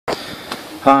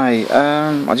Hi,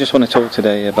 I just want to talk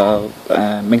today about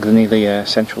Minglanilla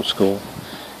Central School.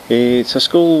 It's a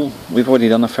school we've already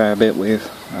done a fair bit with.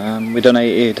 We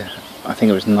donated, I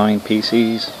think it was 9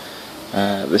 PCs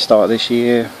at the start of this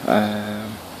year.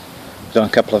 We've done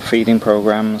a couple of feeding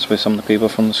programs with some of the people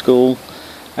from the school,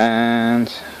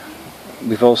 and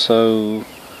we've also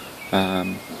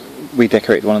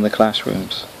redecorated one of the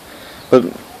classrooms. But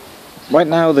right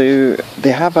now they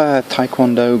have a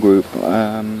Taekwondo group.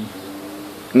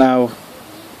 Now,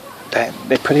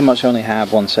 they pretty much only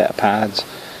have one set of pads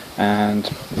and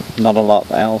not a lot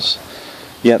else,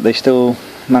 yet they still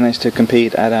manage to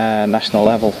compete at a national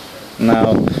level.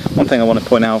 Now, one thing I want to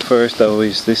point out first though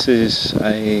is this is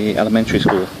a elementary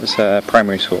school, it's a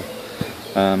primary school,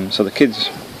 so the kids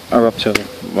are up to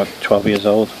 12 years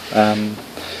old.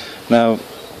 Now,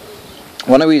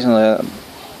 one of the reasons that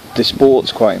the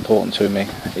sport's quite important to me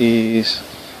is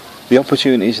the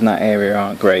opportunities in that area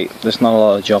aren't great. There's not a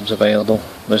lot of jobs available.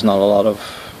 There's not a lot of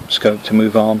scope to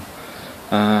move on.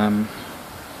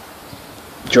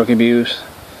 Drug abuse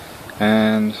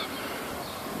and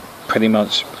pretty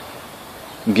much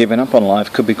giving up on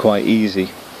life could be quite easy,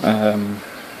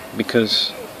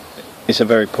 because it's a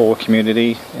very poor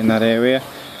community in that area,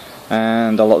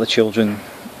 and a lot of the children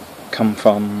come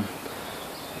from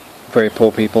very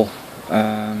poor people.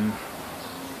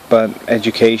 But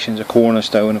education is a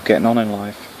cornerstone of getting on in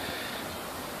life.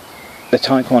 The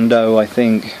Taekwondo, I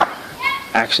think,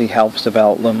 actually helps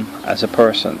develop them as a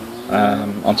person,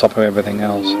 on top of everything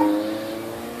else.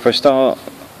 For a start,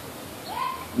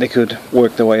 they could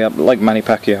work their way up, like Manny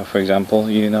Pacquiao, for example.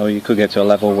 You could get to a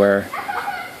level where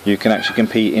you can actually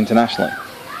compete internationally.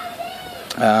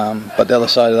 But the other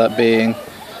side of that being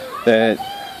that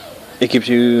it gives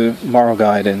you moral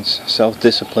guidance,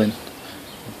 self-discipline,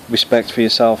 respect for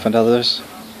yourself and others,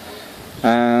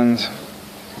 and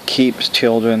keeps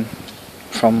children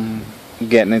from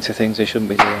getting into things they shouldn't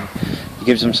be doing. It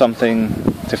gives them something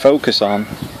to focus on,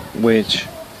 which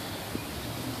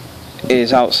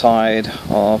is outside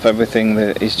of everything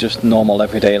that is just normal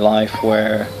everyday life,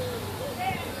 where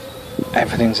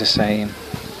everything's the same.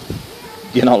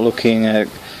 You're not looking at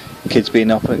kids being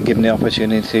given the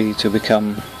opportunity to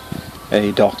become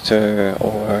a doctor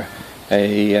or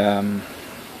a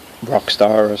rock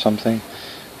star or something.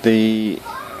 The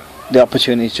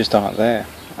opportunities just aren't there.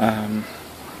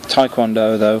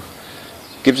 Taekwondo though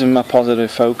gives them a positive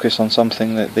focus on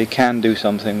something that they can do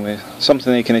something with,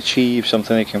 something they can achieve,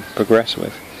 something they can progress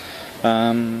with.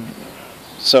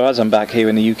 So as I'm back here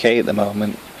in the UK at the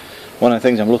moment, one of the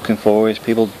things I'm looking for is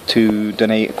people to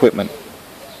donate equipment.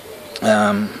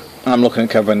 I'm looking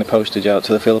at covering the postage out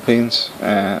to the Philippines,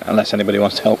 unless anybody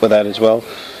wants to help with that as well.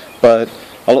 But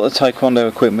a lot of the Taekwondo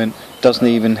equipment doesn't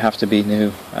even have to be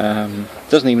new.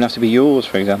 Doesn't even have to be yours,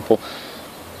 for example.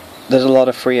 There's a lot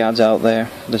of free ads out there.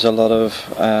 There's a lot of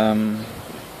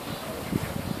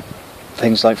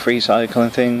things like free cycling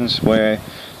things where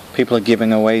people are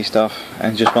giving away stuff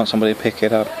and just want somebody to pick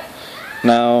it up.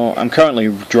 Now, I'm currently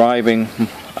driving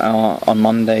on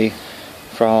Monday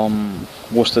from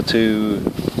Worcester to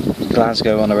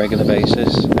Glasgow on a regular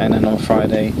basis, and then on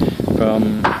Friday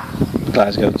from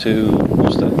Glasgow to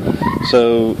Worcester.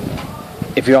 So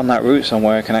if you're on that route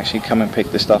somewhere, I can actually come and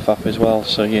pick the stuff up as well,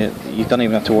 so you don't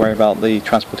even have to worry about the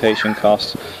transportation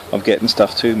costs of getting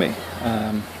stuff to me.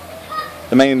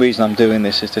 The main reason I'm doing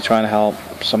this is to try and help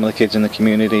some of the kids in the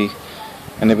community,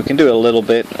 and if we can do a little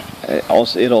bit, it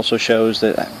also shows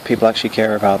that people actually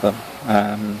care about them,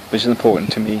 which is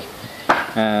important to me,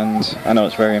 and I know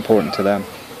it's very important to them.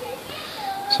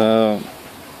 So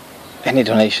any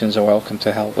donations are welcome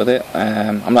to help with it.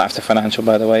 I'm not after financial,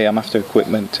 by the way. I'm after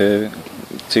equipment to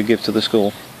give to the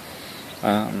school.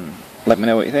 Let me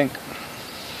know what you think.